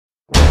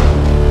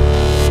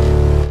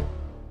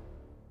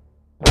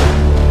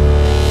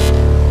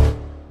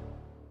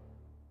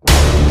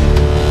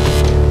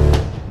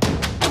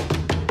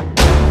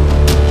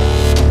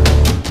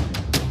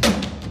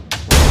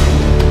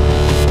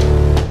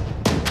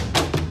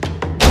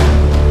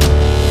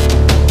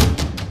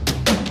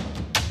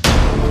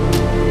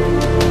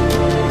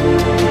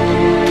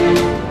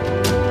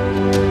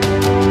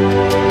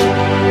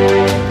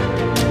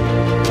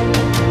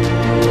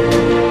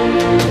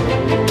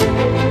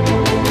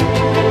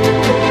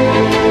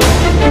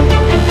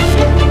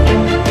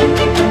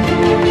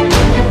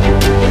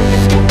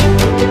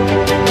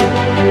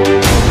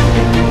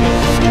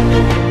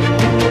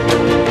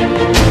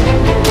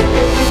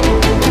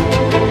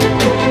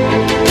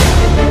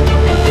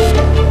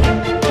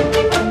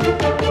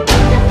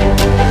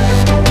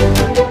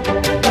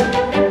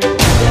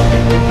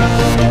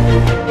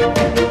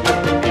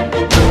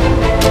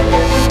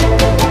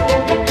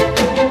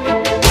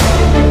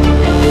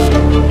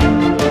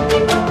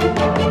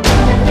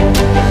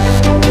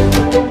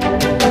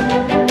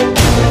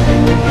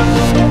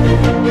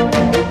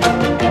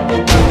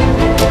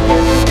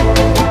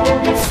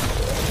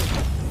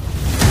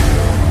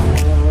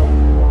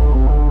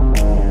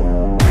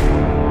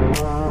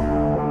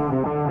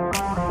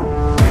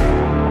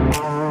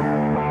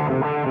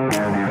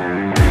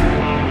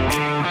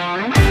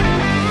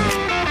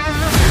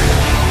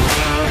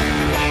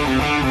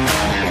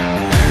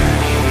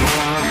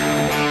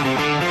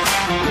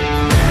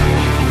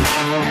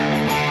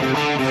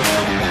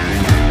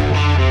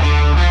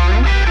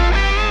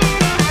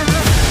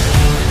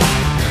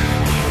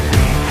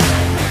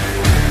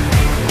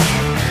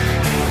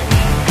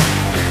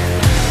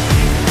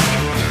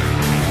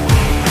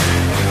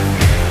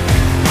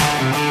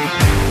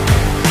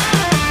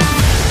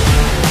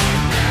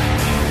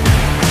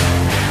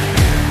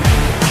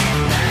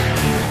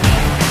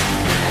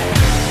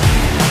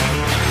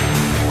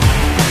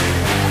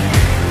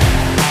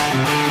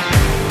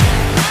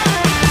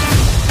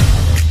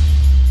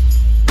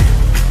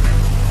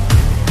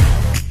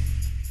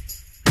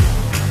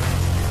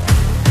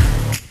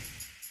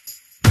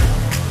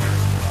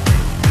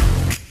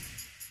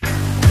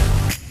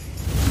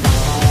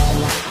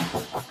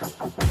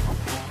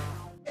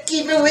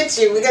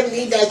get you. We're gonna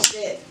need that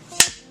shit.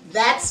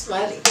 That's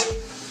funny.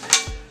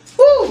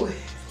 Woo!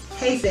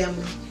 Hey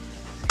family.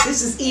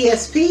 This is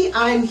ESP.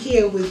 I'm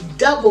here with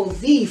Double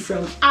V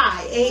from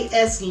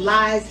IAS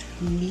Live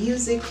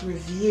Music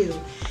Review.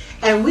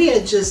 And we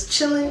are just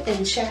chilling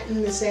and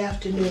chatting this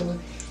afternoon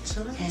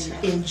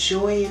and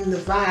enjoying the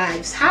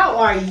vibes. How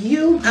are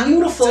you,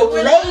 beautiful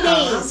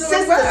ladies?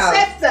 Sister.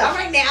 All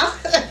right now.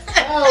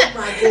 Oh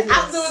my goodness.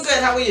 I'm doing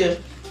good. How are you?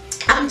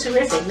 I'm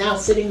terrific. Now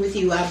sitting with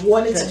you. I've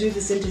wanted to do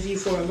this interview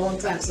for a long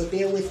time, so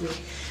bear with me.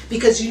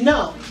 Because you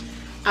know,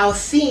 our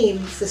theme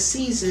for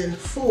season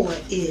 4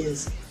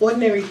 is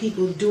ordinary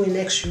people doing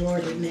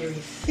extraordinary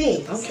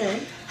things.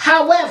 Okay.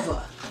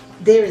 However,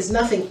 there is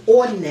nothing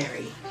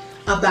ordinary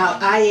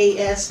about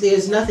IAS.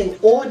 There's nothing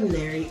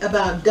ordinary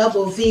about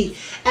Double V.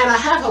 And I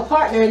have a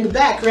partner in the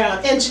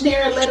background.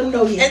 Engineer, let him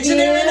know you're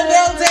Engineer in the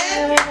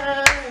building.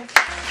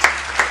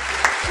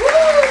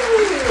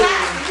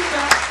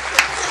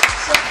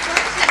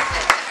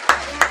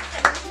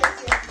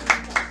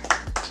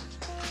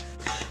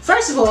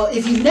 First of all,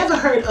 if you've never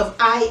heard of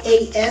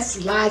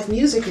IAS Live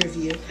Music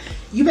Review,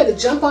 you better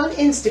jump on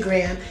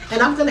Instagram,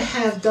 and I'm going to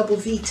have Double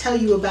V tell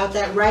you about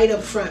that right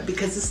up front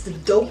because it's the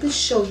dopest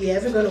show you're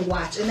ever going to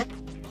watch. And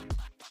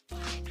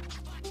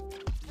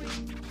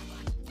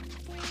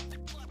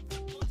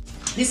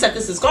He said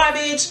this is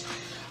garbage.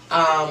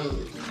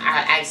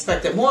 I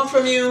expected more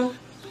from you.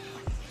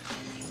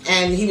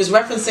 And he was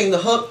referencing the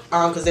hook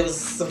because there was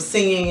some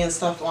singing and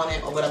stuff on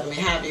it or whatever may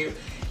have you.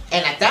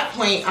 And at that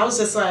point, I was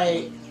just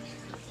like,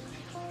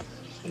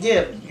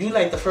 yeah, you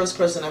like the first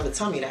person ever to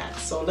tell me that.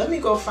 So let me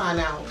go find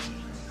out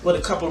what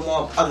a couple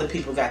more other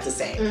people got to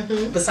say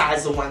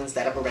besides the ones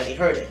that have already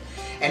heard it.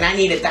 And I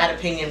needed that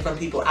opinion from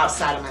people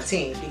outside of my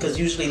team because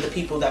usually the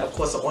people that of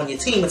course are on your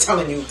team are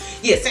telling you,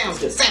 yeah, sounds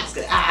good,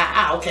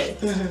 okay.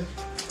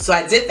 So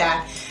I did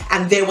that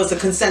and there was a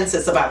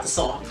consensus about the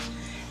song.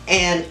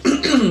 And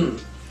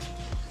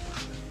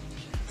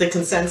the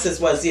consensus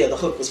was, yeah, the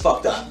hook was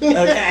fucked up.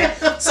 Okay?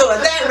 So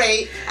at that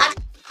rate,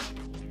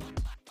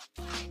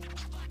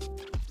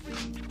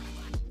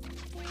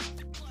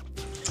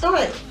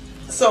 alright,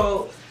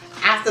 so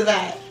after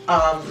that,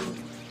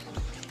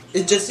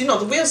 it just, you know,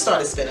 the wheels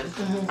started spinning.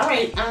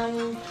 Alright,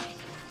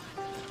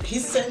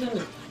 he's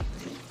saying,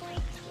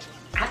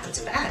 I could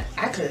do that.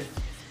 I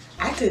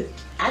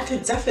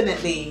could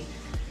definitely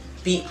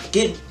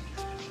give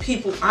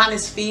people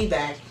honest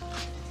feedback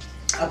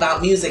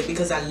about music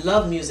because I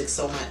love music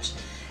so much.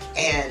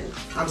 And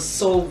I'm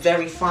so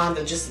very fond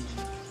of just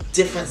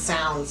different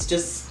sounds,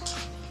 just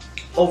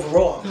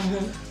overall.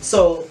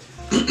 So,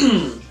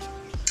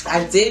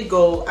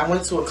 I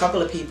went to a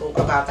couple of people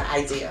about the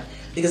idea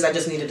because I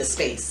just needed a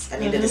space. I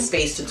needed a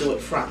space to do it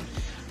from.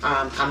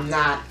 I'm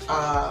not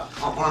an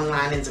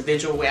online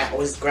individual where I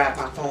always grab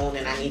my phone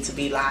and I need to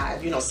be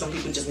live. You know, some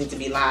people just need to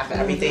be live for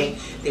everything.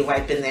 They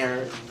wipe in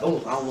their,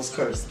 oh, I almost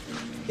cursed.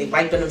 They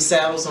wiping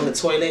themselves on the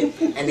toilet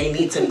and they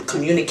need to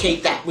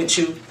communicate that with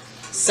you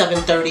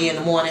 7:30 in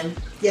the morning.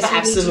 yes,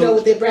 you need to know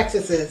what their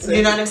breakfast is.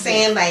 You know what I'm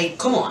saying? Like,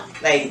 come on.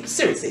 Like,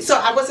 seriously. So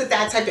I wasn't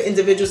that type of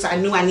individual, so I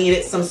knew I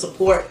needed some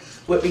support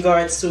with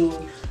regards to,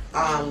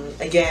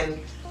 again,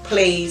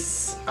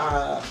 place,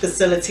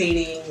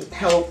 facilitating,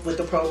 help with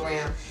the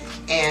program.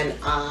 And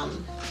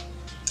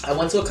I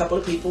went to a couple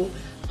of people,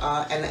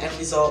 and the end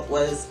result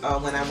was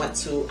when I went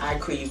to I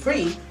Cree You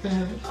Free.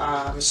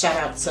 Shout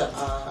out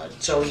to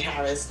Joey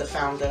Harris, the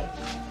founder.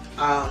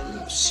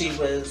 She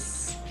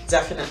was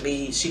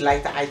definitely, she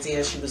liked the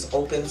idea, she was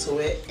open to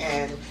it,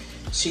 and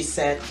she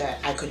said that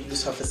I could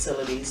use her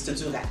facilities to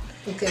do that.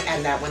 Okay.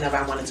 And that whenever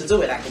I wanted to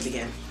do it, I could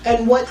begin.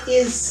 And what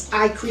is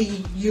I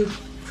Cree You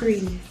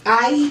Free?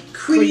 I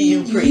Cree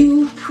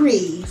You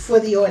Free for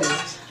the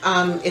audience.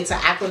 It's an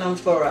acronym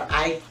for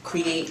I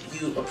Create,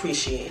 You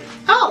Appreciate.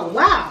 Oh,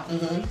 wow.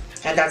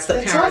 And that's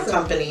the parent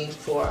company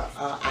for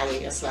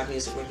IAS Live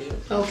Music Review.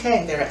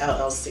 Okay. They're an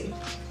LLC.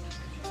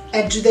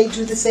 And do they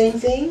do the same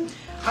thing?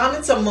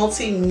 It's a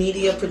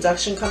multimedia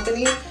production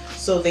company,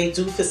 so they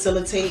do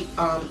facilitate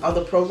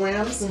other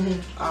programs.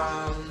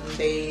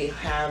 They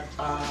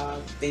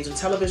do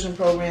television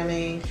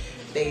programming,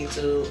 they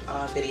do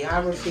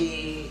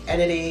videography,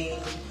 editing,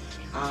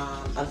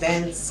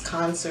 events,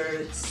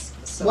 concerts.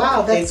 So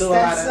wow, that's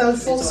a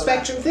full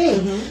spectrum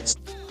thing.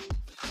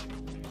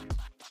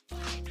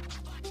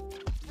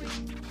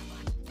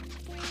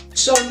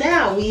 So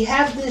now we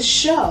have this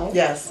show.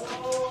 Yes.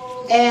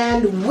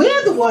 And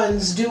we're the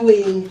ones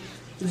doing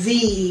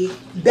the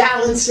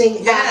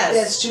balancing act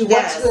as to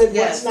what's good,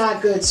 what's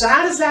not good. So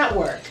how does that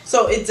work?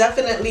 So it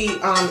definitely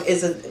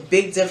is a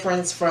big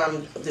difference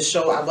from the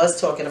show I was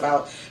talking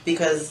about,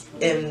 because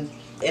in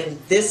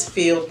this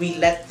field we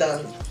let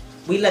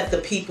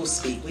the people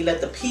speak. We let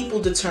the people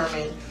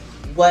determine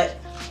what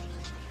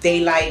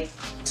they like,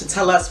 to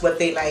tell us what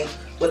they like,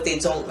 what they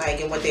don't like,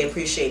 and what they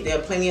appreciate. There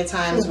are plenty of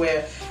times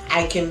where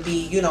I can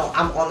be, you know,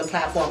 I'm on the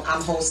platform,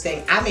 I'm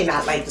hosting, I may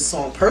not like the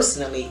song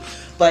personally,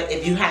 but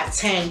if you have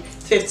 10,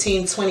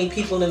 15, 20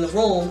 people in the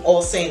room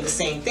all saying the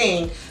same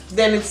thing,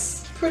 then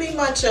it's pretty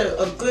much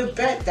a good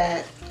bet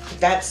that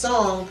that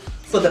song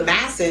for the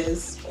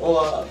masses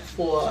or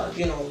for,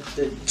 you know,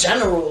 the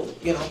general,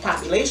 you know,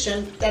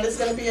 population, that it's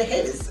going to be a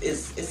hit.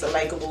 It's a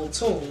likable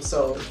tune.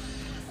 So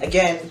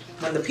again,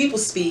 when the people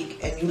speak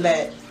and you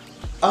let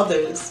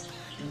others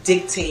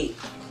dictate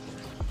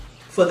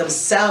for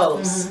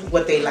themselves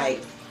what they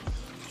like,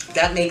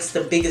 that makes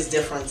the biggest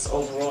difference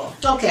overall.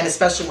 Okay. And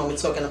especially when we're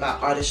talking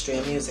about artistry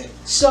and music.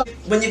 So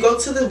when you go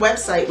to the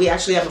website, we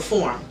actually have a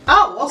form.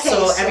 Oh, okay.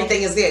 So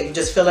everything is there. You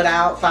just fill it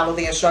out, follow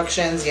the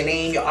instructions, your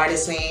name, your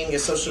artist name, your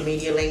social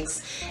media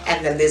links,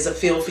 and then there's a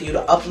field for you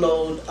to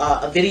upload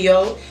a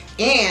video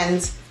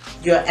and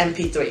your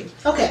MP3.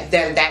 Okay.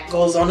 Then that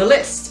goes on the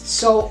list.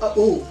 So,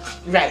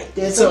 Right.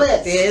 There's a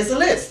list. There's a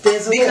list.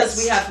 Because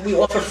we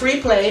offer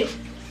free play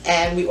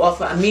and we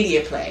offer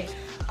immediate play.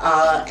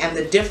 And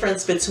the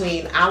difference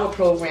between our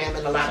program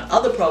and a lot of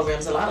other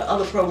programs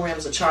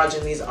are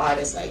charging these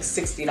artists like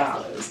 $60,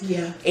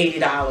 $80,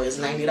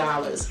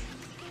 $90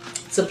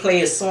 to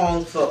play a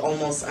song for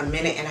almost a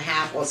minute and a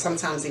half or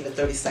sometimes even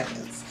 30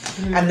 seconds.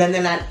 And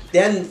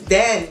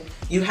then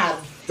you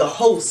have the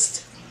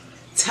host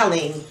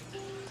telling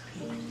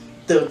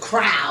the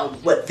crowd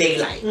what they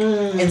like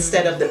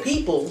instead of the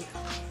people,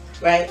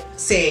 right,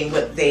 saying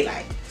what they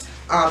like.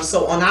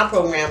 So on our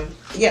program,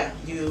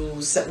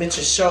 you submit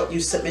your show, you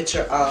submit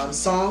your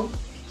song.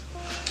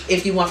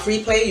 If you want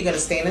free play, you're gonna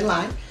stand in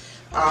line.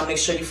 Make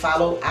sure you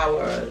follow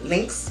our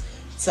links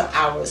to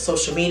our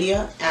social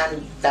media,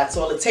 and that's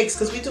all it takes.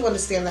 Because we do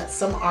understand that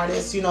some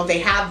artists, you know, they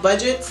have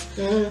budgets,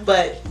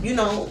 but you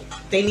know,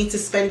 they need to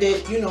spend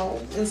it, you know,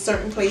 in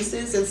certain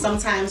places, and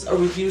sometimes a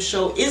review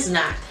show is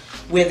not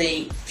where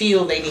they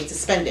feel they need to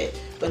spend it.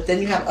 But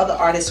then you have other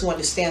artists who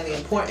understand the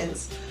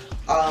importance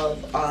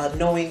of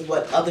knowing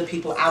what other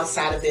people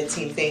outside of their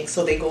team think,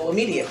 so they go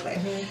immediate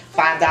play.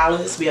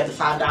 $5, we have the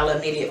 $5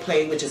 immediate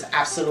play, which is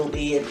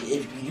absolutely,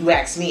 if you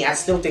ask me, I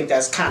still think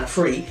that's kind of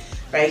free,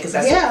 right? Because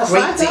that's a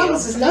great deal. $5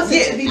 is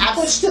nothing to be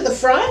pushed to the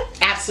front.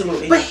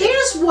 Absolutely. But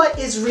here's what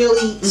is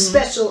really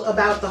special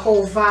about the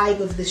whole vibe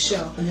of the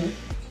show.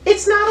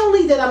 It's not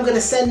only that I'm going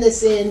to send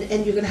this in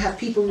and you're going to have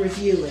people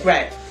review it.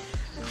 Right.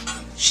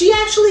 She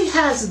actually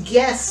has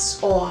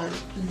guests on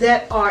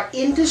that are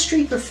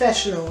industry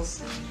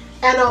professionals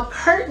and are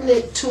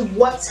pertinent to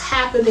what's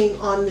happening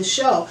on the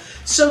show.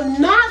 So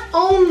not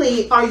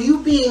only are you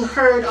being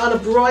heard on a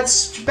broad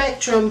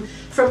spectrum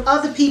from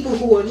other people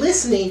who are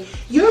listening,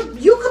 you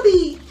could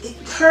be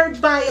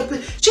heard by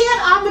she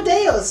had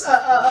Amadeus,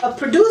 a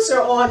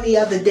producer, on the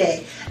other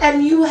day,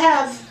 and you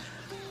have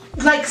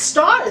like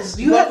stars.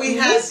 We had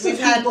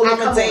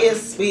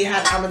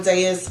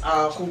Amadeus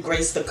who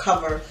graced the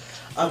cover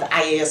of the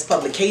IAS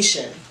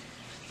publication,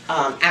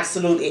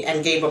 absolutely,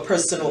 and gave a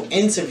personal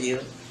interview,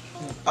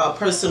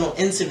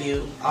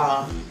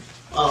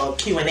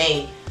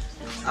 Q&A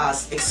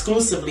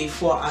exclusively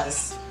for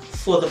us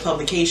for the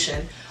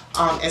publication.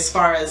 As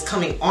far as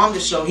coming on the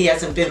show, he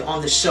hasn't been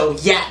on the show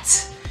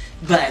yet,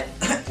 but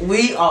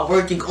we are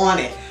working on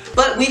it.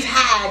 But we've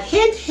had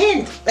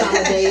hint,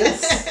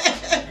 Amadeus.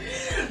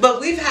 But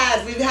we've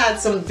had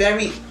some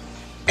very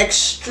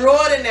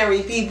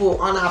extraordinary people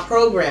on our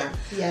program.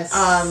 Yes.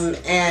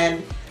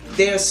 And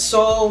they're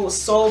so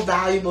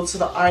valuable to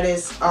the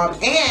artists.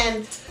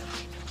 And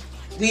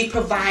we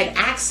provide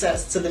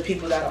access to the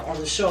people that are on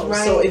the show.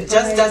 Right, so it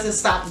just doesn't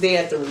stop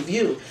there at the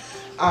review.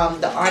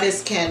 The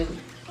artists can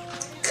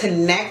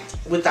connect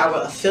with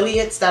our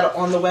affiliates that are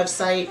on the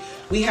website.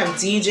 We have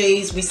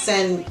DJs. We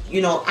send,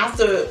 you know,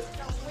 after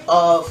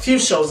a few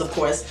shows, of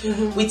course,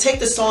 we take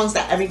the songs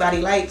that everybody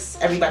likes,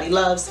 everybody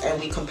loves, and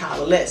we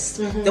compile a list.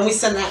 Then we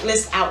send that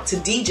list out to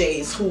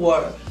DJs who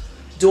are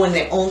doing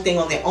their own thing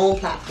on their own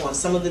platform.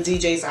 Some of the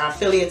DJs, our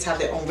affiliates, have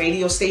their own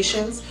radio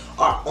stations,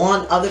 are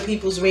on other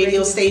people's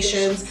radio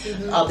stations.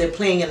 They're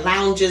playing in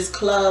lounges,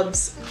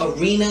 clubs,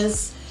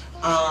 arenas.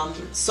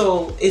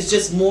 So it's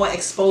just more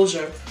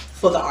exposure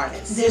for the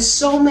artists. There's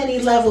so many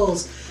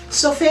levels.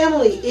 So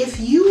family, if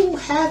you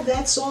have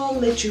that song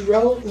that you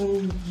wrote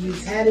and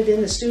you've had it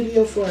in the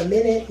studio for a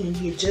minute and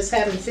you just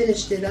haven't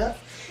finished it up,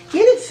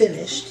 get it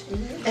finished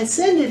and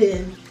send it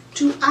in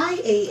to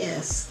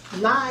IAS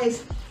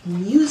Live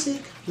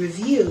Music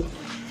Review,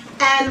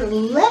 and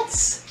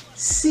let's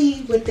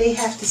see what they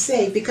have to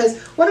say, because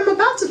what I'm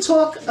about to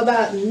talk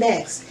about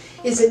next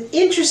is an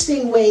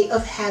interesting way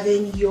of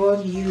having your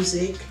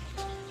music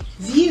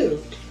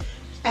viewed.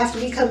 After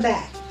we come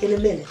back in a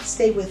minute,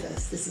 stay with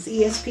us. This is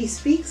ESP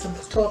Speaks. I'm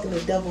talking to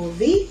Double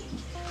V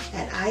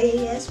at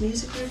IAS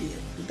Music Review.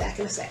 Be back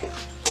in a second.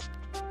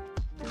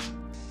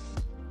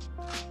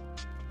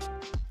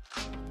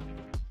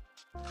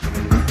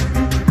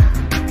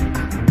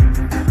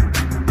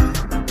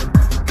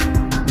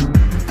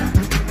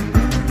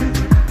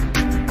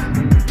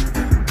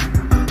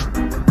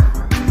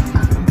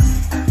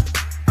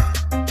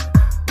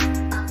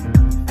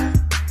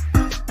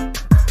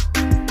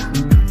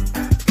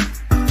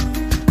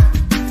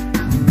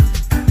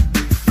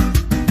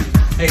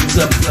 Hey, what's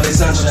up?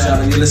 It's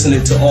Alessandro, and you're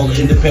listening to all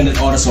the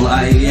independent artists on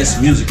IAS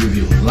Music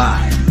Review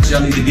live. y'all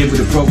need to give it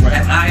a program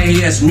at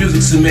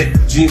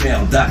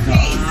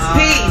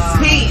iasmusicsubmit@gmail.com.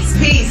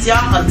 Peace.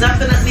 Y'all are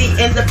definitely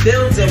in the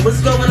building.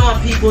 What's going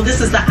on, people?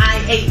 This is the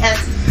IAS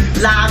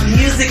Live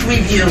Music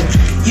Review.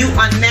 You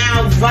are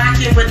now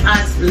rocking with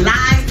us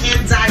live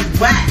and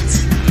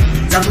direct.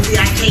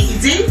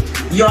 WVIKED,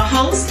 your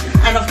host,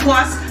 and of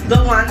course, the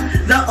one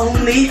and the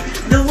only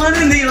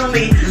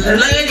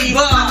Lady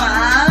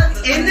Bug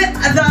in the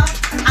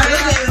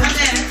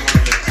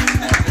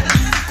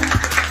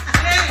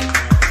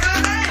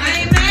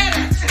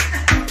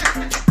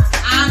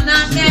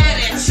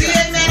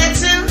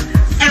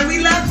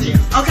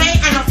okay,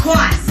 and of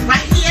course,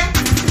 right here,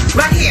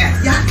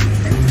 yeah.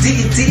 Do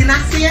you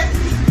not see it?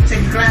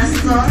 Take your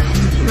glasses off,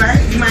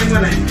 right? You might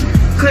want to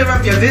clear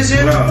up your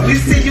vision. Wow. We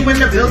see you in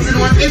the building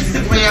on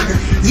Instagram.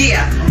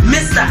 Yeah,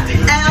 Mr.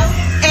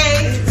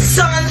 L.A.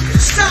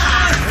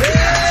 Sunshine.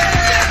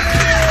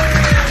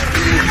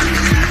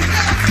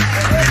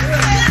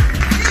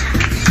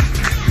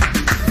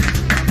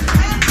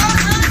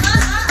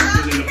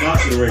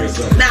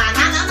 Nah,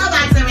 no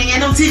boxing ring. Ain't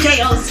no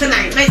TKOs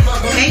tonight. Maybe.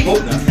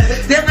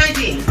 There might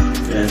be.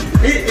 Yeah.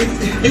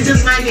 It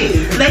just might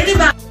be.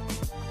 Ladybug.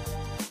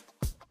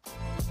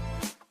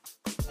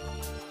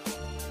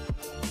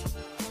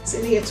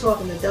 Sitting here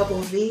talking to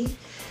Double V.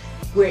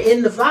 We're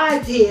in the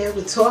vibe here.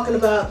 We're talking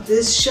about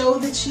this show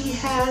that she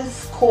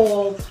has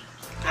called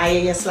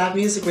IAS Live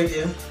Music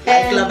Review.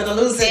 Like Love It or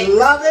Lose It.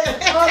 Love It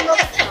or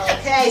Lose It.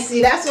 Okay,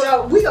 see, that's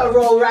what we gonna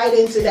roll right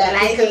into that.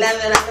 Like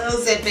Love It or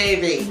Lose It,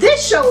 baby.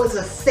 This show is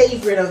a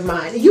favorite of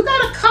mine. You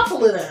got a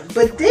couple of them,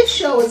 but this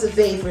show is a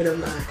favorite of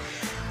mine.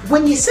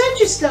 When you send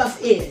your stuff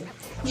in,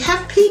 you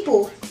have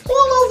people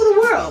all over the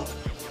world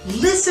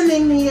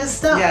listening to your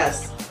stuff.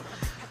 Yes.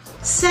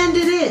 Send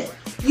it in.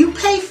 You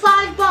pay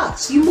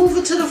 $5. You move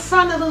it to the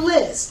front of the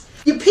list.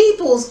 Your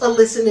peoples are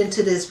listening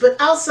to this, but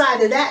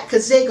outside of that,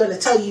 because they're going to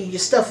tell you your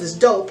stuff is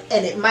dope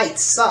and it might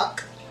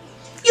suck,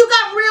 you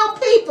got real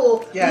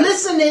people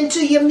listening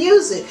to your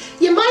music.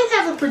 You might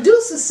have a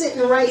producer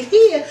sitting right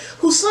here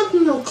who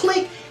something will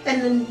click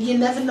and then you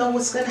never know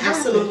what's going to happen.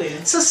 Absolutely.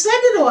 So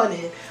send it on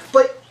in.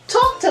 But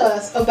talk to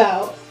us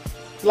about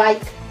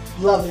Like,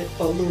 Love It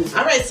or Lose It.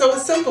 All right, so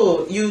it's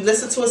simple. You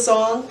listen to a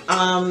song,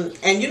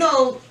 and you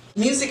know,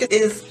 music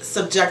is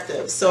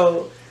subjective.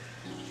 So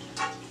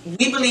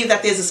we believe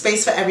that there's a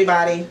space for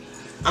everybody.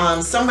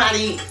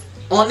 Somebody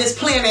on this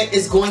planet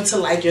is going to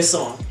like your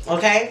song,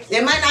 okay?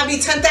 There might not be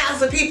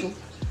 10,000 people.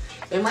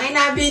 It might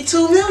not be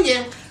 2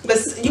 million, but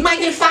you might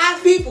get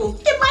 5 people.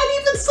 It might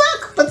even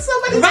suck, but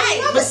somebody's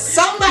right, love but it.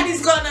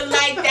 somebody's gonna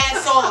like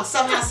that song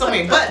somehow,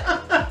 somewhere. But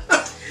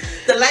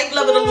the Like,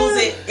 Love It or Lose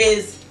It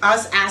is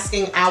us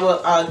asking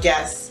our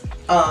guests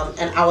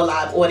and our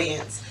live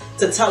audience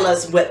to tell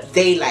us what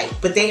they like,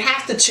 but they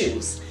have to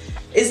choose.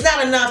 It's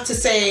not enough to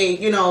say,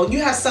 you know,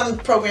 you have some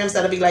programs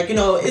that'll be like, you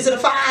know, is it a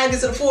 5,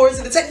 is it a 4, is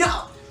it a 10?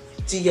 No.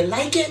 Do you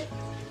like it?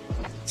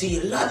 Do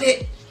you love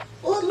it?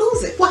 Or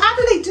lose it? Well, how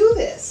do they do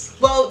this?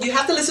 Well, you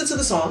have to listen to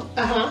the song.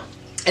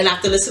 And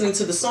after listening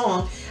to the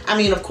song, I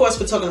mean, of course,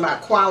 we're talking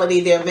about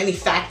quality. There are many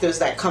factors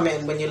that come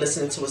in when you're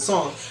listening to a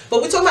song.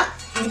 But we're talking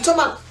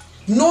about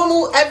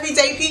normal,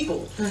 everyday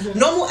people.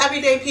 Normal,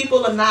 everyday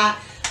people are not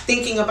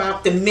thinking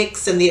about the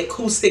mix and the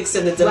acoustics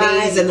and the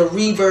delays and the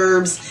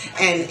reverbs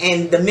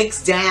and the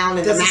mix down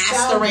and the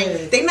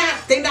mastering. They're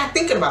not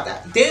thinking about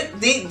that.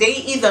 They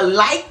either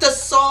like the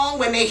song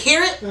when they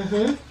hear it,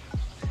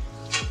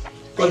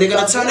 or they're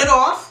gonna turn it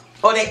off,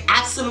 or they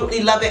absolutely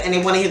love it and they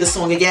want to hear the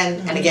song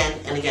again and again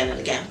and again and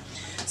again.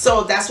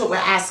 So that's what we're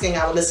asking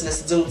our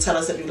listeners to do. Tell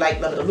us if you like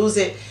Love It or Lose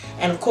It.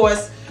 And of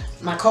course,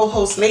 my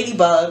co-host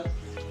Ladybug,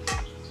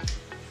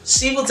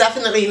 she will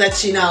definitely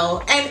let you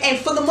know. And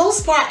for the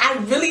most part, I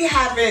really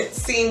haven't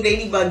seen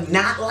Ladybug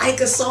not like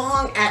a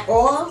song at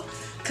all,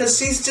 because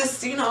she's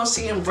just, you know,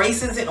 she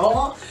embraces it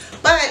all.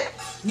 But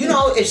you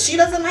know, if she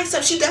doesn't like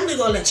stuff, she definitely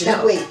gonna let you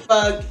know.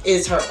 Ladybug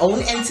is her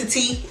own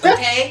entity,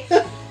 okay?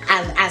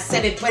 I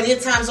said it plenty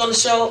of times on the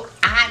show.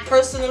 I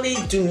personally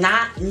do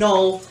not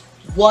know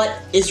what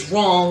is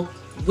wrong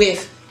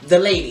with the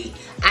lady.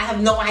 I have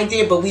no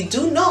idea, but we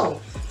do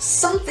know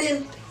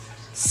something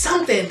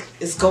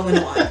is going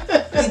on.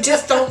 We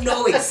just don't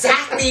know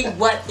exactly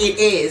what it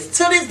is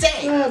to this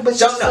day. But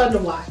she's fun to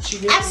watch.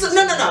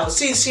 Absolutely, no.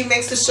 She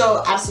makes the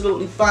show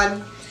absolutely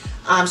fun.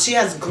 She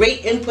has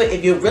great input.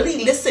 If you're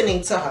really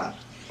listening to her,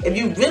 if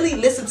you really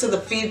listen to the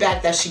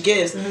feedback that she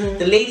gives,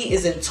 the lady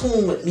is in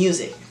tune with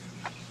music,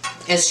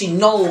 and she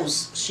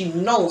knows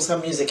her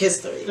music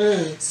history.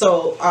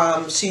 So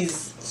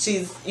she's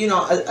you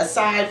know,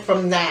 aside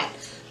from that,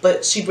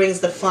 but she brings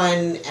the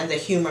fun and the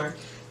humor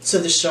to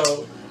the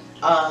show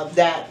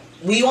that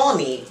we all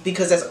need,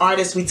 because as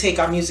artists we take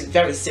our music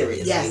very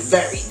seriously.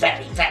 Very,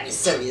 very, very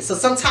serious. So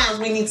sometimes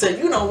we need to,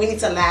 you know, we need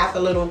to laugh a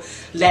little,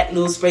 let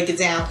loose, break it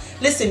down.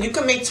 Listen, you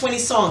can make 20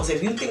 songs.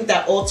 If you think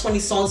that all 20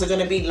 songs are going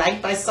to be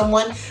liked by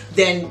someone,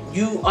 then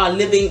you are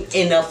living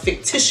in a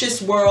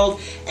fictitious world,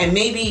 and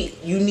maybe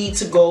you need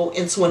to go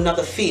into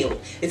another field.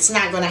 It's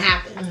not going to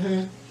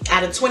happen.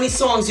 Out of 20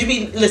 songs,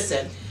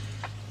 listen,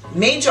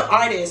 major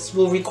artists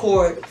will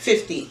record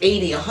 50,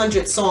 80,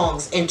 100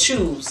 songs and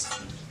choose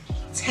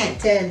 10.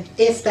 10,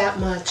 if that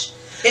much.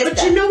 If But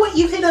that. you know what?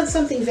 You hit on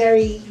something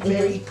very,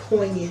 very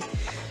poignant.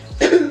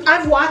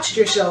 I've watched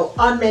your show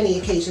on many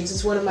occasions.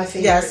 It's one of my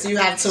favorite. Yes, you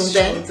have tuned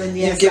in. shows, and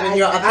yes, You've given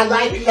your I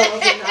like opinion.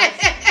 love, and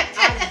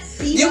I've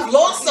beat You've up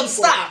lost on some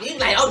people. stuff. You're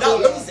like, oh no,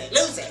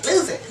 Yeah.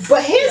 lose it.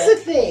 But here's Yeah. the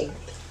thing.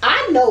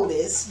 I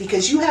notice,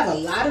 because you have a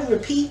lot of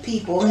repeat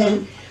people, Mm-hmm.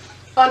 and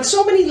on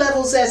so many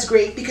levels that's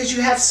great, because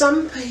you have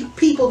some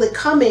people that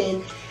come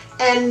in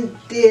and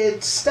their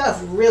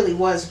stuff really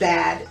was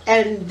bad,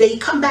 and they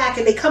come back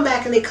and they come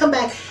back and they come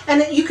back,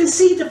 and you can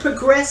see the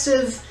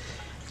progressive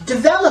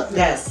development,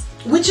 Yes.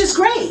 which is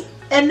great.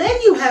 And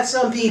then you have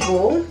some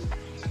people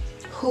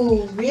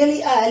who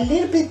really are a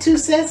little bit too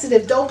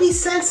sensitive. Don't be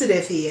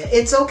sensitive here.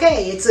 It's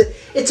okay.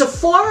 It's a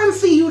forum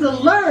for you to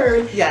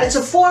learn. Yes. It's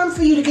a forum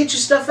for you to get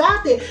your stuff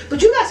out there.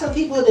 But you got some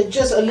people that are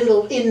just a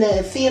little in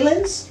their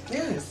feelings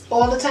Yes.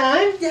 all the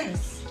time.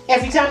 Yes.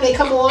 Every time they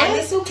come on, And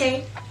it's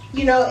okay.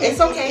 you know, It's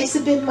okay. It's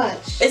a bit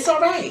much. It's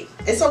all right.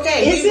 It's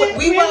okay. Is it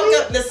we really?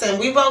 welcome. Listen,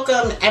 we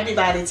welcome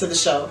everybody to the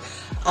show.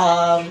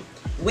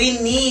 We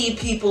need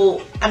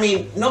people. I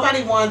mean,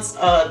 nobody wants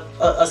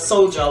a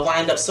soldier, a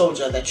wind-up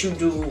soldier, that you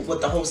do what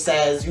the host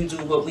says, you do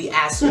what we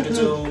ask you to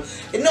do.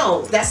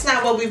 No, that's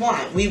not what we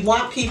want. We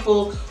want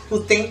people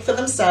who think for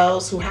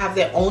themselves, who have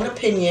their own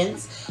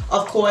opinions,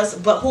 of course,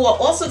 but who are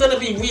also going to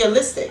be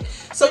realistic.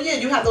 So yeah,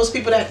 you have those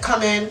people that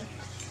come in,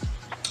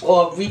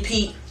 or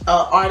repeat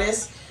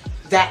artists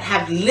that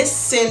have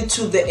listened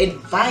to the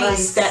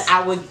advice that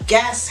our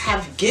guests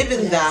have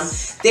given Yes.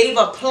 them. They've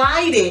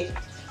applied it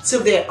to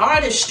their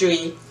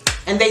artistry,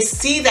 and they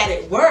see that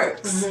it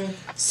works.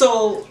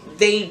 So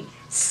they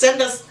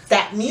send us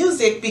that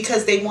music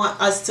because they want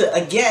us to,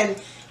 again,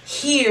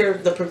 hear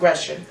the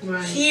progression,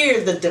 Right.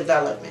 hear the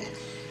development.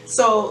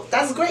 So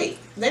that's great.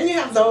 Then you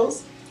have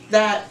those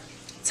that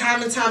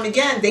time and time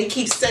again, they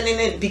keep sending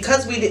it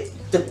because we did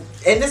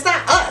and it's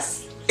not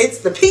us, it's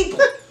the people.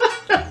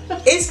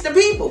 It's the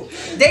people.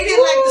 They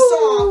didn't like the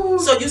song,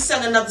 so you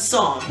send another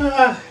song.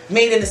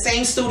 Made in the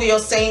same studio,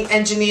 same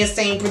engineer,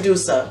 same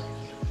producer.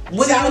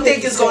 What do you Sounding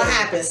think the is going to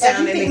same. happen?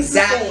 Sounding Everything's the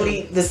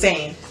exactly the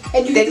same.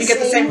 And you Then you get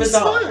the same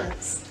result.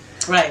 response.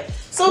 Right.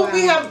 So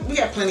Wow. we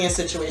have plenty of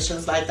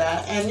situations like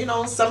that, and you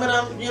know, some of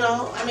them, you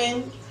know, I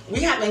mean,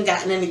 we haven't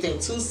gotten anything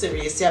too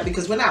serious yet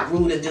because we're not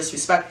rude and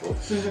disrespectful,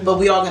 but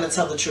we are going to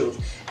tell the truth.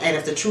 And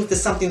if the truth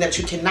is something that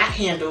you cannot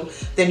handle,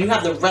 then you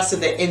have the rest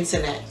of the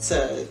internet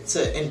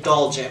to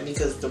indulge in,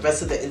 because the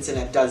rest of the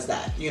internet does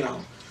that, you know.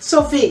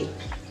 Sophie,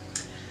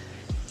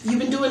 you've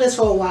been doing this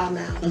for a while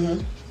now.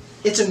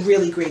 It's a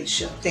really great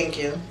show. Thank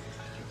you.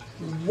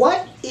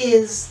 What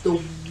is the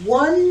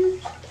one,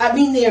 I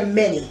mean there are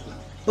many,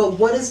 but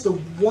what is the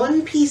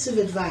one piece of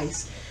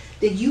advice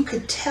that you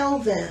could tell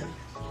them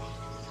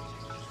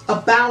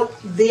about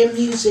their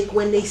music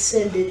when they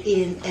send it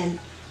in, and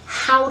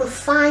how to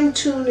fine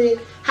tune it,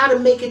 how to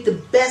make it the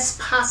best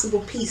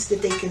possible piece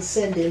that they can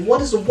send in?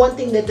 What is the one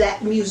thing that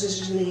that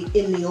musician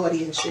in the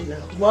audience should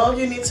know? Well,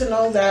 you need to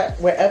know that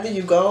wherever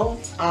you go,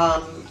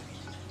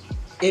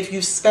 if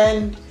you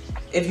spend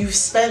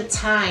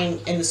time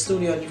in the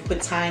studio and you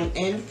put time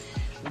in,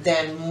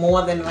 then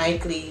more than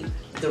likely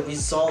the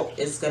result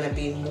is going to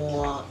be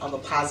more of a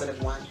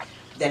positive one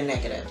than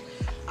negative.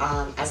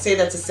 I say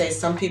that to say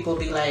some people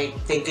be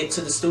like, they get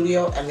to the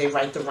studio and they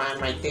write the rhyme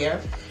right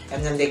there,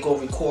 and then they go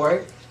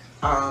record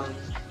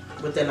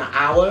within an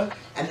hour,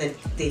 and then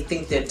they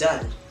think they're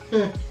done.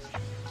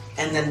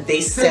 And then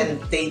they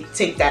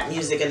take that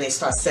music and they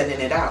start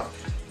sending it out.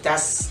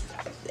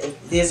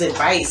 If there's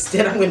advice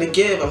that I'm going to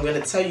give, I'm going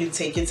to tell you,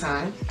 take your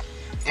time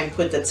and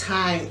put the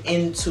time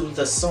into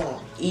the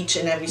song. Each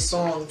and every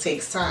song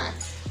takes time.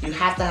 You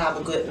have to have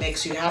a good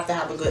mix. You have to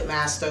have a good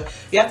master.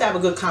 You have to have a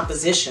good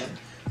composition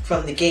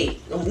from the gate.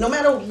 No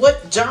matter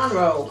what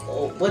genre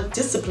or what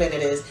discipline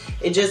it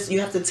is, you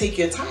have to take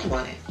your time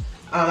on it.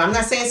 I'm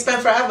not saying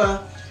spend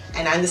forever.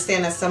 And I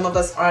understand that some of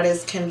us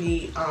artists can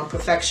be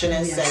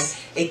perfectionists,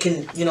 Yes. and it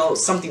can, you know,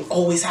 something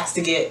always has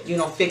to get, you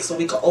know, fixed, so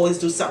we can always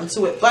do something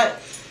to it.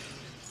 But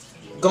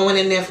going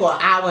in there for an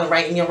hour and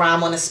writing your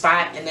rhyme on the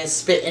spot and then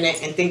spitting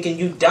it and thinking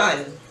you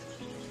done,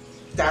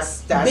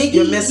 that's Biggie,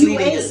 you're misleading you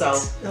ain't,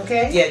 yourself.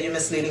 okay? Yeah, you're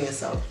misleading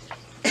yourself.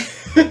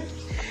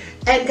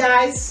 And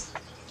guys,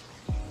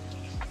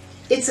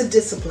 it's a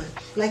discipline,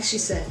 like she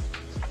said.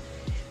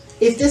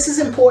 If this is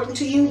important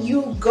to you,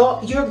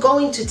 you're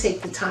going to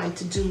take the time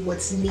to do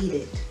what's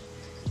needed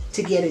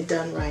to get it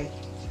done right.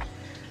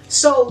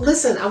 So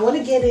listen, I want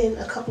to get in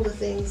a couple of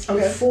things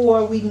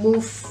before we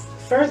move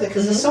further,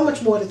 because there's so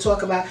much more to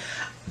talk about.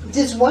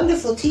 This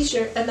wonderful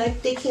t-shirt, and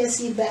they can't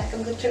see the back.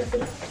 I'm going to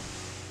turn it.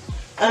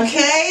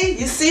 Okay,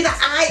 you see the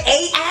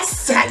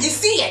IAS? You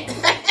see it?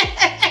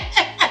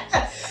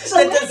 So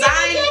where did you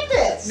get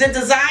this? The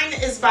design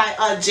is by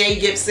Jay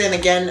Gibson,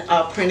 again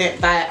printed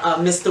by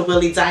Mr.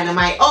 Willie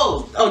Dynamite.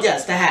 Oh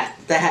yes, the hat,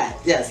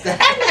 yes, the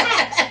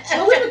hat.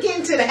 Well, we were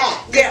getting to the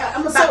hat. Yeah,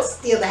 I'm about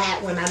steal the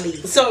hat when I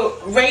leave. So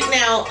right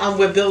now,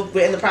 we're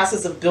in the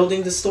process of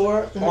building the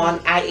store on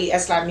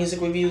IAS Live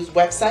Music Review's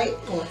website.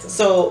 Awesome.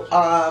 So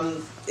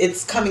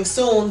it's coming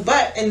soon,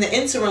 but in the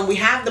interim, we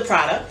have the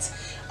product.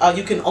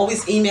 You can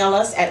always email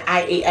us at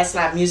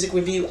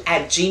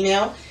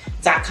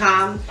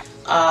iaslivmusicreview@gmail.com.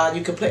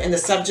 You can put in the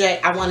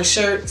subject, I want a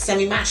shirt, send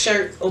me my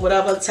shirt or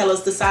whatever. Tell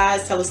us the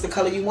size, tell us the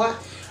color you want.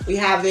 We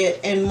have it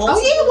in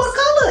multiple. Oh yeah, what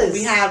colors?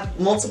 We have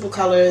multiple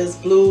colors: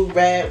 blue,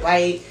 red,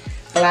 white,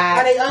 black.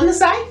 Are they on the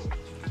site?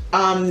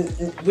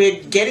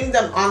 We're getting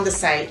them on the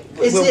site.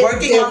 We're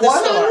working on the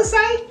store. On the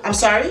site? I'm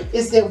sorry?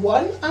 Is there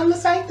one on the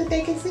site that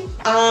they can see?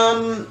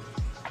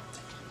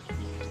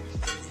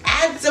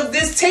 As of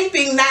this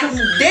taping, not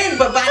then,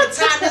 but by the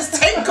time this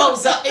tape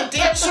goes up, it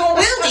damn sure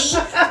will be.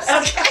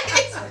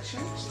 Okay.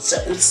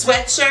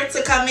 Sweatshirts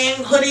are coming,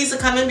 hoodies are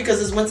coming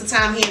because it's winter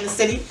time here in the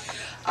city.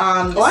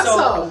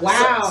 Awesome.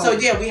 Wow. So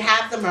yeah, we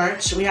have the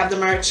merch.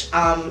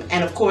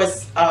 And of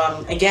course,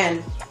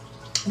 again,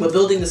 we're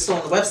building the store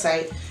on the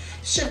website.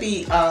 Should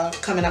be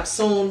coming up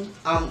soon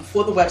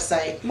for the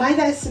website. Might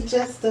I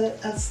suggest a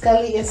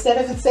Scully, instead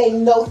of it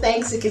saying no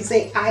thanks, it can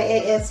say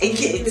IAS.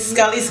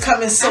 Scully's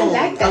coming soon.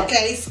 I like that.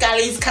 Okay,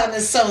 Scully's coming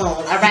soon.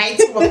 All right,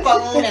 to a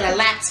phone and a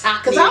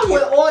laptop. Because I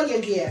want all your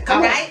gear. Come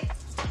all on. right.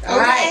 All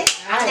right.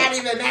 I'm not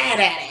even mad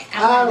at it.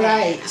 All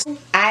right.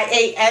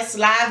 IAS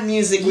Live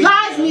Music Review.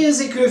 Live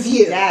Music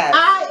Review. Yes.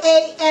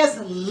 IAS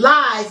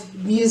Live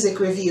Music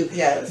Review.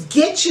 Yes.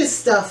 Get your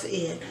stuff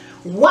in.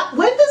 When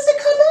does it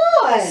come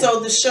on? So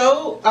the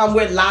show,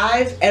 we're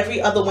live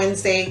every other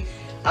Wednesday,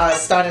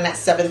 starting at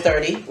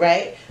 7:30,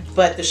 right?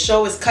 But the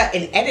show is cut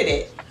and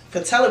edited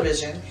for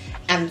television,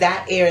 and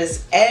that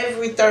airs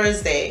every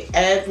Thursday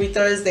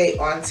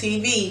on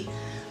TV,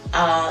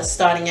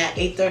 starting at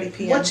 8:30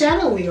 p.m. What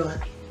channel are we on?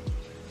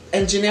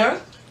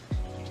 Engineer?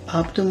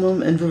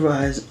 Optimum and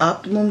Verizon.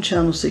 Optimum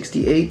channel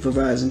 68,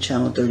 Verizon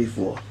channel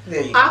 34.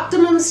 There you go.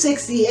 Optimum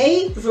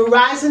 68,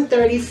 Verizon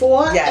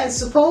 34. Yes. And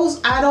suppose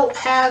I don't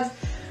have.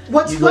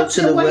 You go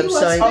to the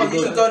website. Oh,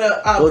 you can go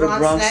to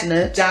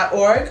BronxNet.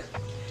 BronxNet.org,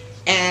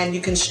 and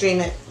you can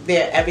stream it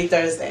there every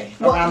Thursday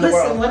around the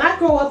world. Listen, when I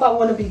grow up, I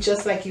want to be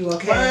just like you,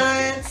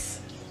 okay?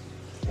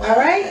 What? All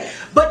right?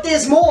 But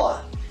there's more.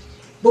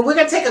 But we're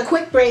going to take a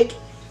quick break.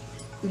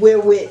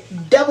 We're with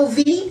Double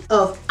V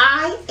of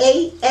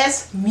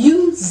IAS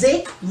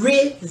Music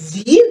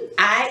Review.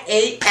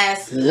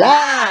 IAS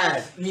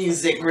Live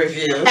Music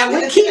Review. And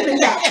we're keeping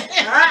that.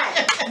 All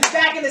right. Be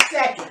back in a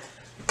second.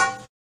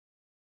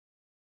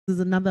 This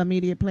is another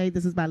immediate play.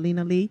 This is by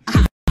Lena Lee.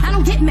 I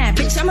don't get mad,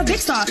 bitch. I'm a big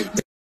star.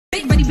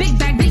 Big ready, big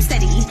bag, big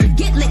steady.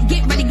 Get lit,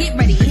 get ready, get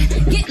ready.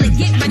 Get lit,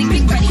 get ready,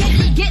 big ready.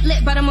 Get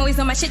lit, but I'm always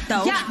on my shit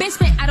though. Yeah, bitch,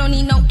 spit, I don't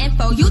need no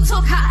info. You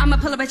talk hot, I'ma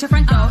pull up at your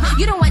front door.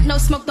 You don't want no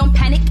smoke, don't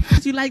panic.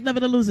 You like Love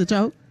It or Lose It,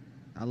 Joe?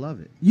 I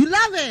love it. You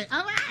love it.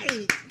 All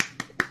right.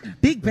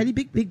 Big ready,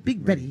 big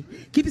ready.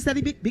 Keep it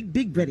steady,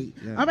 big ready.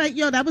 Yeah. All right,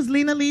 yo, that was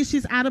Lena Lee.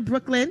 She's out of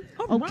Brooklyn.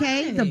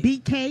 Okay, right.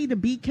 the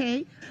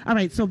BK. All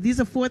right, so these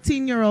are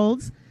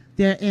 14-year-olds.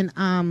 They're in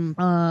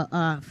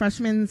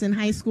freshmen in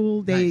high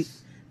school. They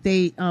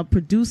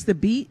produce the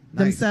beat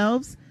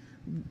themselves,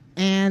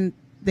 and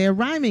they're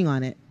rhyming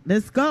on it.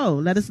 Let's go.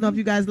 Let us know if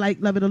you guys like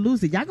Love It or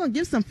Lose It. Y'all gonna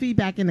give some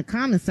feedback in the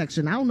comment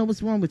section. I don't know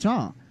what's wrong with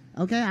y'all.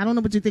 Okay, I don't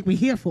know what you think we're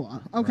here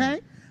for. Okay.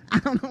 Right. I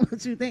don't know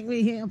what you think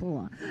we're here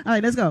for. All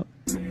right, let's go.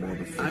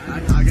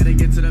 I gotta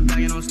get to the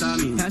bag and don't stop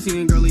me.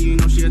 Passing a girlie, you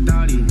know she a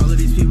thotty. All of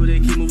these people, they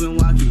keep moving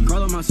wacky.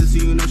 Call up my sister,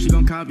 you know she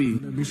gon' copy.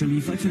 The bitch should be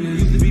flexing and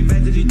used to be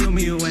bad, did you throw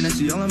me away? I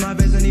see all of my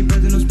beds, I need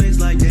personal space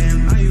like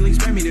damn. How you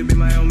expect me to be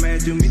my own man?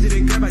 Do me to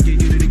the crib, I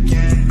get you to the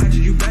can. I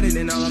treat you better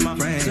than all of my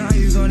friends. So how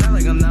you gon' act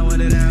like I'm not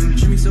one of them?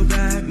 Treat me so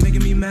bad,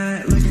 making me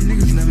mad. Like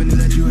niggas never knew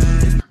that you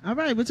had. All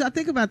right, what y'all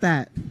think about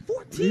that?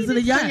 14. These are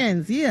the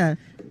youngins, yeah.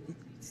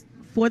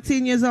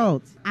 14 years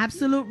old.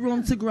 Absolute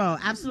room to grow.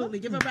 Absolutely.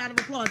 Give a round of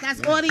applause.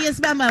 That's audience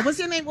member. What's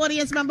your name,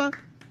 audience member?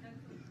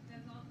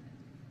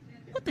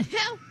 What the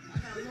hell?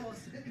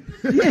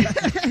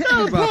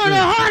 No, pouring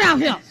her heart out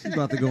here. She's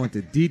about to go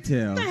into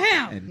detail. What the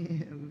hell?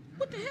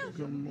 What the hell?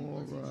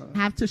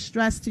 Have to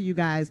stress to you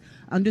guys,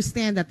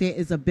 understand that there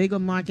is a bigger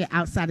market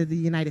outside of the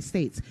United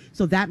States.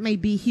 So that may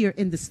be here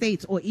in the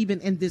States or even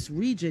in this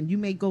region. You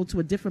may go to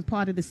a different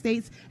part of the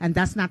States and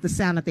that's not the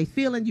sound that they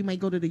feeling. You may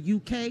go to the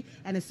UK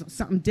and it's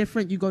something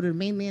different. You go to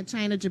mainland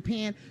China,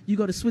 Japan, you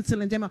go to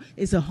Switzerland, Denmark.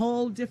 It's a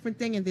whole different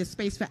thing and there's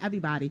space for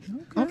everybody.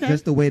 Okay.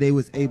 Just the way they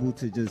was able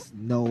to just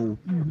know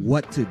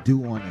what to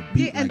do on a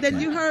beat. Yeah, and like then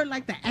that. you heard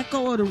like the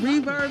echo or the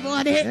reverb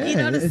on it. Yeah, You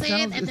know what I'm it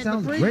saying? sounds- And it then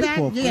sounds the bring great back.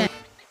 for a Yeah.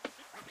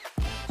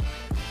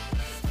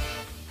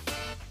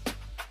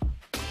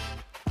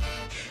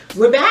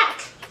 We're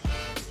back.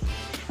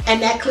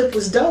 And that clip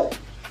was dope.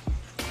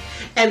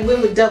 And we're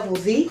with Double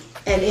V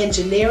and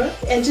Engineer.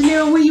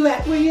 Engineer, where you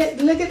at? Where you at?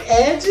 Look at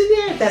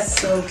Engineer.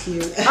 That's so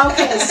cute.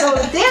 Okay, so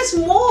there's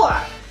more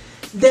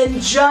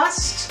than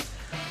just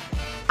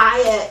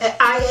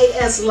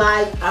IAS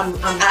Live.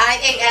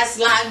 IAS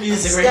Live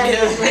Music Review.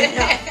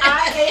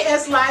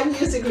 IAS Live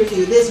Music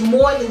Review. There's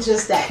more than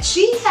just that.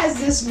 She has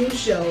this new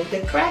show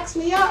that cracks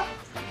me up.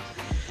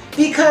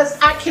 because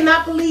I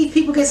cannot believe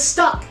people get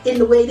stuck in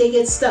the way they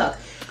get stuck.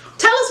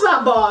 Tell us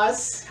about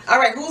bars. All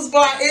right, whose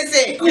bar is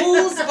it?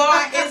 Whose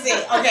bar is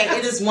it? Okay,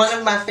 it is one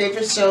of my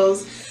favorite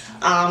shows.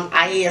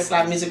 IAS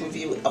Live Music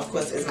Review, of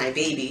course, is my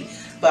baby.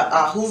 But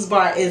whose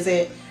bar is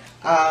it?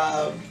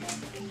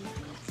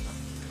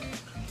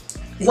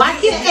 Why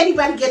can't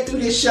anybody get through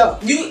this show?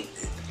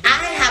 I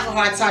have a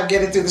hard time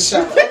getting through the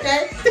show,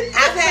 okay?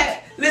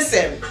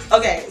 Listen,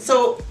 okay,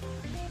 so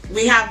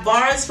we have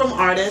bars from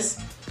artists,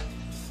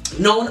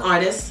 known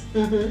artists,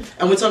 and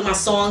we're talking about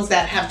songs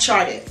that have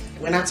charted.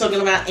 We're not talking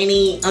about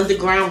any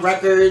underground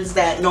records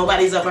that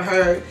nobody's ever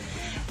heard.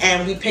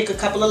 And we pick a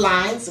couple of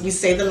lines, we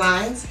say the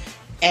lines,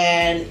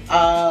 and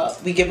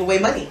we give away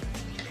money.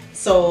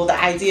 So the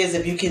idea is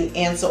if you can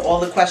answer all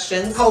the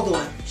questions. Hold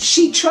on.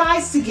 She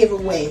tries to give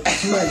away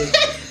money.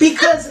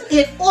 Because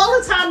in all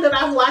the time that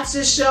I've watched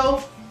this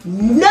show,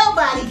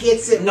 nobody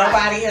gets it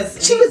Nobody right.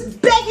 has. She was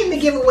begging to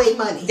give away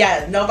money.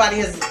 Yeah, nobody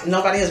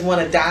has won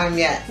a dime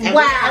yet. And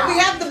wow. We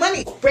have the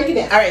money. Break it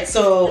down. All right,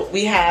 so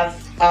we have,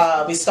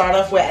 we start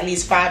off with at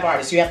least 5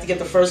 artists. You have to get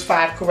the first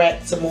 5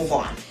 correct to move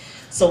on.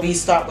 So we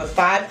start with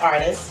 5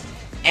 artists,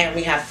 and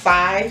we have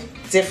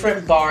 5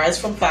 different bars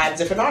from 5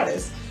 different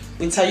artists.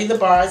 We tell you the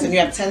bars, and you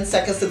have 10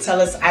 seconds to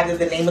tell us either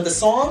the name of the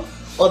song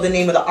or the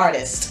name of the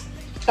artist.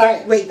 All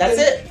right, wait. That's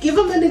it. Give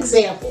them an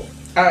example.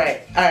 All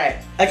right,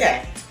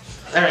 okay.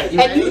 All right, you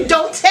and ready? you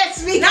don't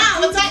test me. No,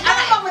 let's take. All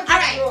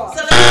right.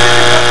 So let me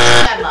test the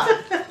audience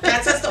member. Can I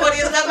test the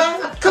audience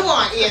member? Come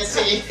on,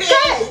 ESG.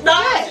 Okay. No,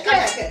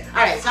 okay.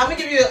 All right. So I'm gonna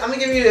give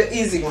you an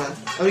easy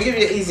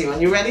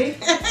one. You ready?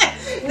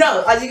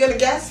 No. Are you gonna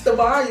guess the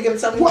bar? Are you gonna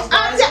tell me what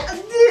bar? All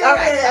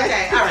right.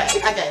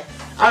 Okay.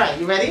 All right.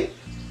 You ready?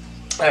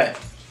 All right.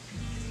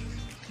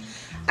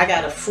 I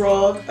got a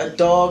frog, a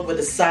dog with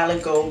a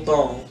solid gold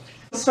bone.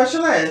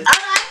 Special ed. All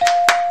right.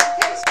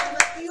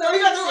 So we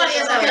got the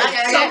audience. Okay.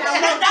 No.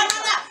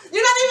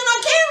 You're not even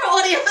on camera,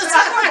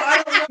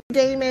 audience. The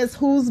game is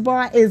whose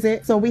bar is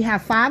it? So we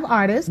have 5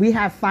 artists. We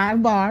have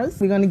 5 bars.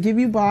 We're going to give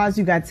you bars.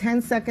 You got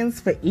 10 seconds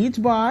for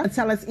each bar.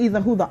 Tell us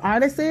either who the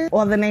artist is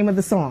or the name of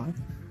the song.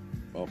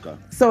 Okay.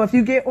 So if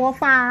you get all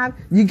 5,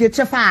 you get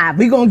your 5.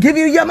 We're going to give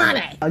you your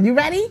money. Are you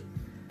ready?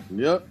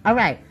 Yep. All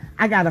right.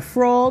 I got a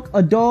frog,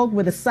 a dog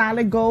with a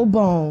solid gold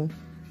bone.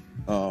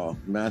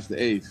 Master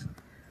Ace.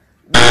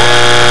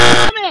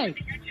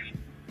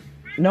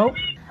 Nope.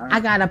 I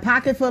got a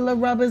pocket full of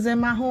rubbers and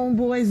my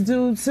homeboys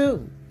do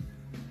too.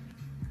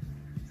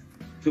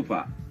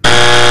 Tupac.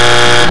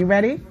 You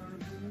ready?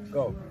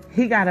 Go.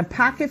 He got a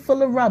pocket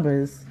full of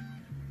rubbers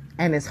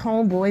and his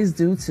homeboys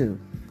do too.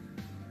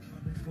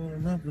 Full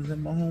of rubbers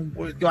and my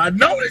homeboys. Yo, I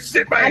know this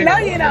shit, man. I know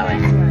you know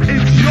it.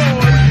 It's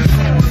yours.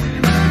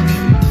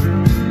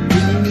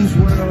 Whose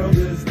world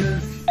is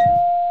this?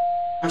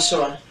 I'm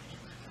sure.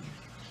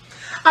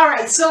 All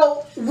right,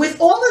 so with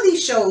all of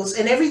these shows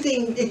and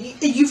everything,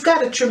 you've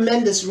got a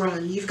tremendous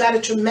run. You've got a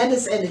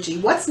tremendous energy.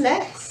 What's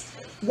next?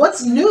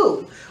 What's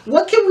new?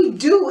 What can we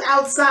do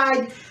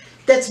outside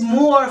that's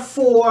more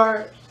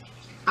for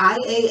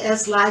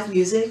IAS Live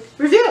Music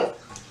Review?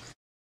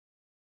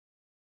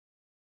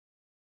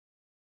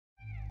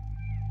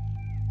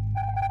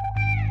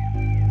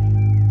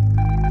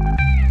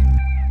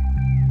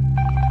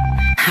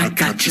 I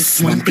got just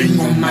one thing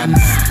on my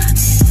mind.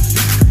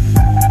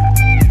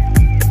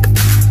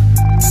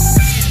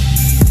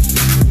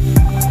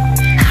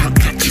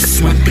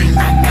 One thing I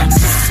got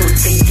so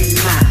thinking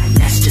mine,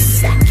 that's just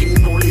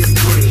stacking all this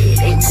bread.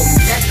 Ain't gon'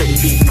 never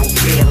be no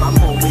real, I'm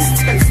always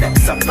 10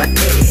 steps up ahead.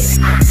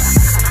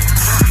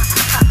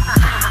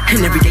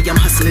 And every day I'm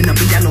hustling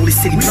up and down all this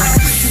city block.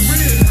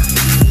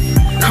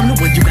 I'm the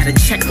one you gotta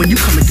check when you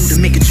coming through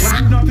to make a drop.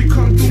 I'm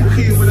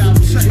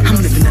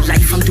living a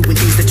life, I'm doing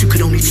things that you could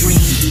only dream.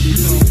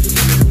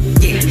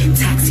 Yeah,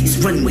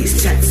 taxis,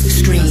 runways, jets,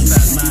 streams.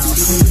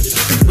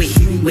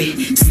 Wait,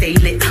 stay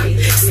lit,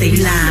 stay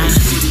live.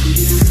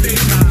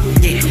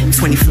 Yeah,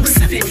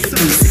 24/7,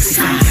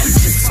 365.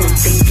 Just one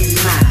thinking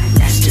mine,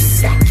 that's just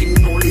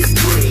stacking all this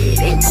bread.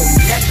 Ain't gon'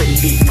 never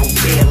be no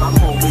real, I'm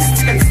always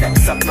 10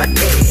 steps up ahead.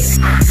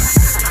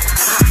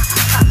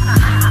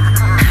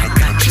 I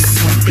got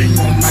just one thing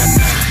on my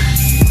mind.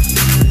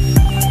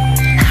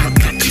 I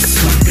got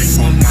just one thing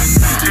on my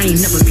mind. I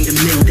ain't never made a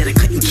meal that I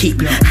couldn't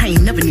keep. I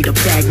ain't never need a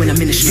bag when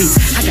I'm in the streets.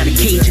 I got a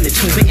cage in the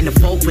chamber in the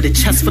vault with a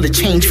chest full of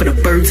change for the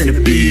birds and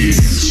the bees.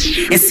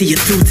 And see you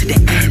through to the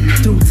end.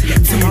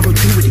 Tomorrow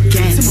do it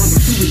again.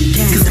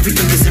 Cause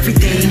everything is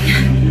everything.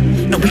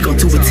 No, we gon'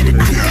 do it to the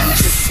end.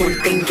 Just one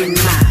thing in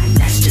mind,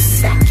 that's just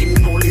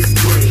stacking all this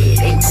bread.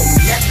 Ain't gon'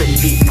 never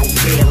be no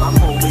real,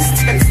 I'm always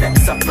 10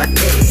 steps up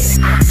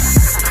ahead.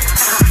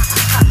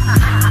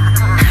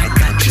 I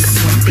got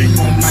just one thing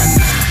on my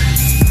mind.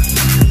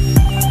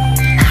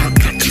 I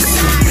got just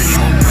one thing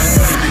on my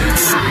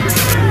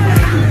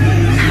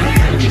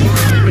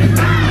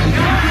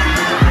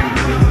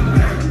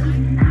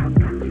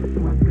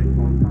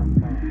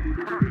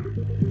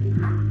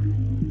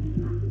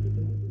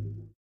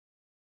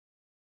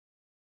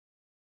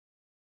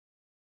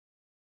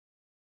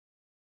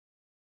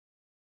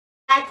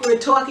We're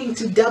talking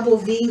to Double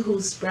V,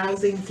 who's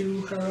browsing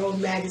through her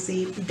own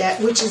magazine,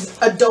 which is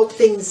a dope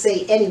thing to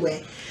say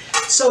anyway.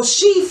 So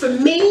she, for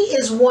me,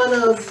 is one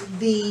of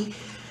the,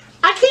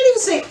 I can't even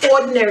say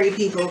ordinary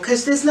people,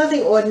 because there's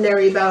nothing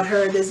ordinary about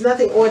her. There's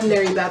nothing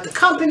ordinary about the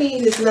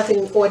company. There's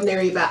nothing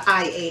ordinary about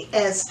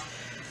IAS.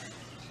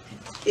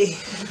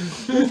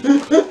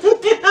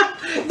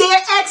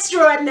 They're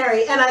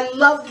extraordinary, and I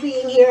love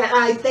being here, and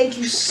I thank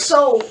you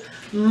so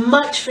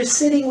much for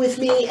sitting with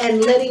me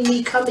and letting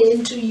me come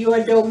into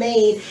your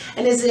domain.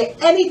 And is there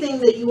anything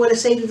that you want to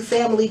say to the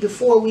family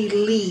before we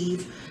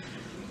leave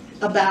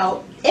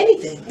about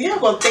anything? Yeah,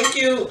 well, thank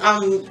you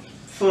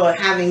for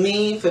having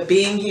me, for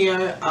being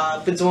here,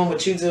 for doing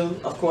what you do,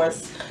 of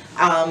course.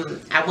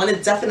 I want to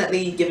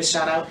definitely give a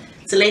shout out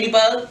to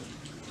Ladybug,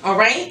 all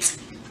right,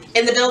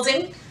 in the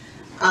building.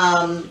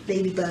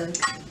 Ladybug.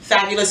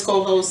 Fabulous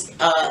co-host,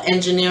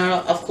 engineer,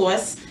 of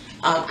course,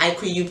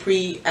 IQ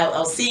Pre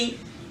LLC,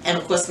 and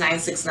of course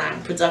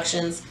 969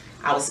 Productions,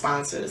 our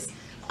sponsors.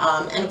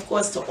 And of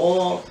course to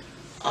all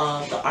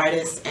the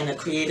artists and the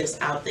creatives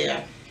out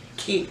there,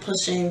 keep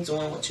pushing,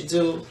 doing what you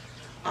do.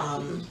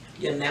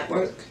 Your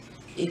network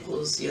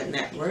equals your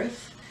net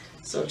worth.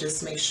 So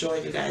just make sure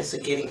you guys are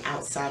getting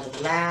outside of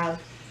the lab,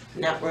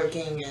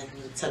 networking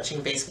and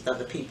touching base with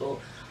other people.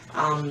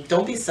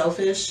 Don't be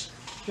selfish.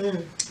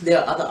 There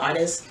are other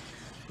artists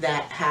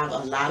that have a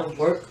lot of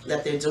work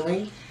that they're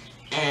doing,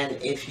 and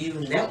if you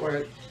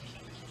network,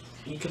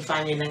 you can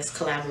find your next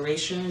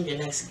collaboration, your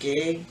next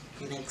gig,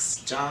 your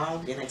next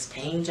job, your next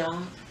paying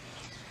job.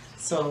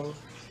 So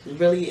it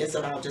really is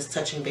about just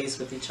touching base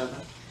with each other.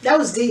 That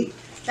was deep.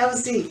 That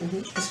was deep.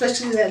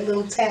 Especially that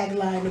little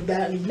tagline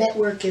about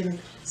network and,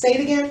 say it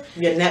again?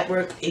 Your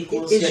network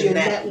equals your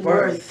net worth.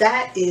 worth.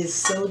 That is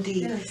so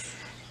deep. Yes.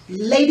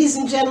 Ladies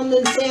and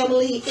gentlemen,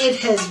 family, it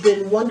has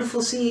been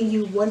wonderful seeing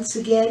you once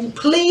again.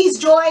 Please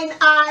join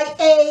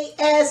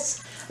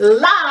IAS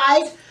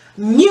Live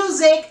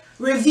Music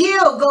Review.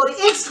 Go to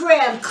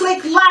Instagram,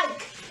 click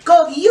like.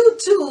 Go to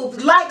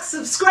YouTube, like,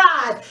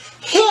 subscribe.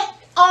 Hit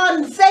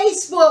on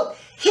Facebook,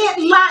 hit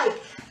like.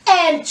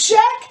 And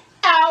check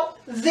out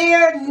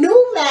their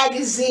new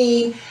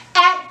magazine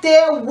at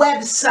their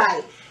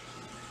website.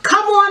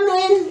 Come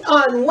on in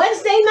on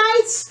Wednesday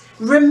nights.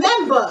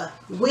 Remember,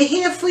 we're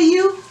here for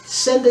you.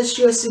 Send us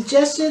your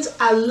suggestions.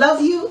 I love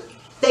you.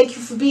 Thank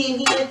you for being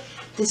here.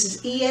 This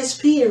is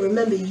ESP, and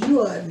remember, you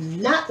are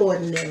not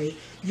ordinary.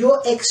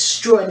 You're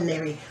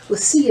extraordinary. We'll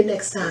see you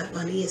next time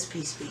on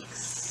ESP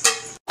Speaks.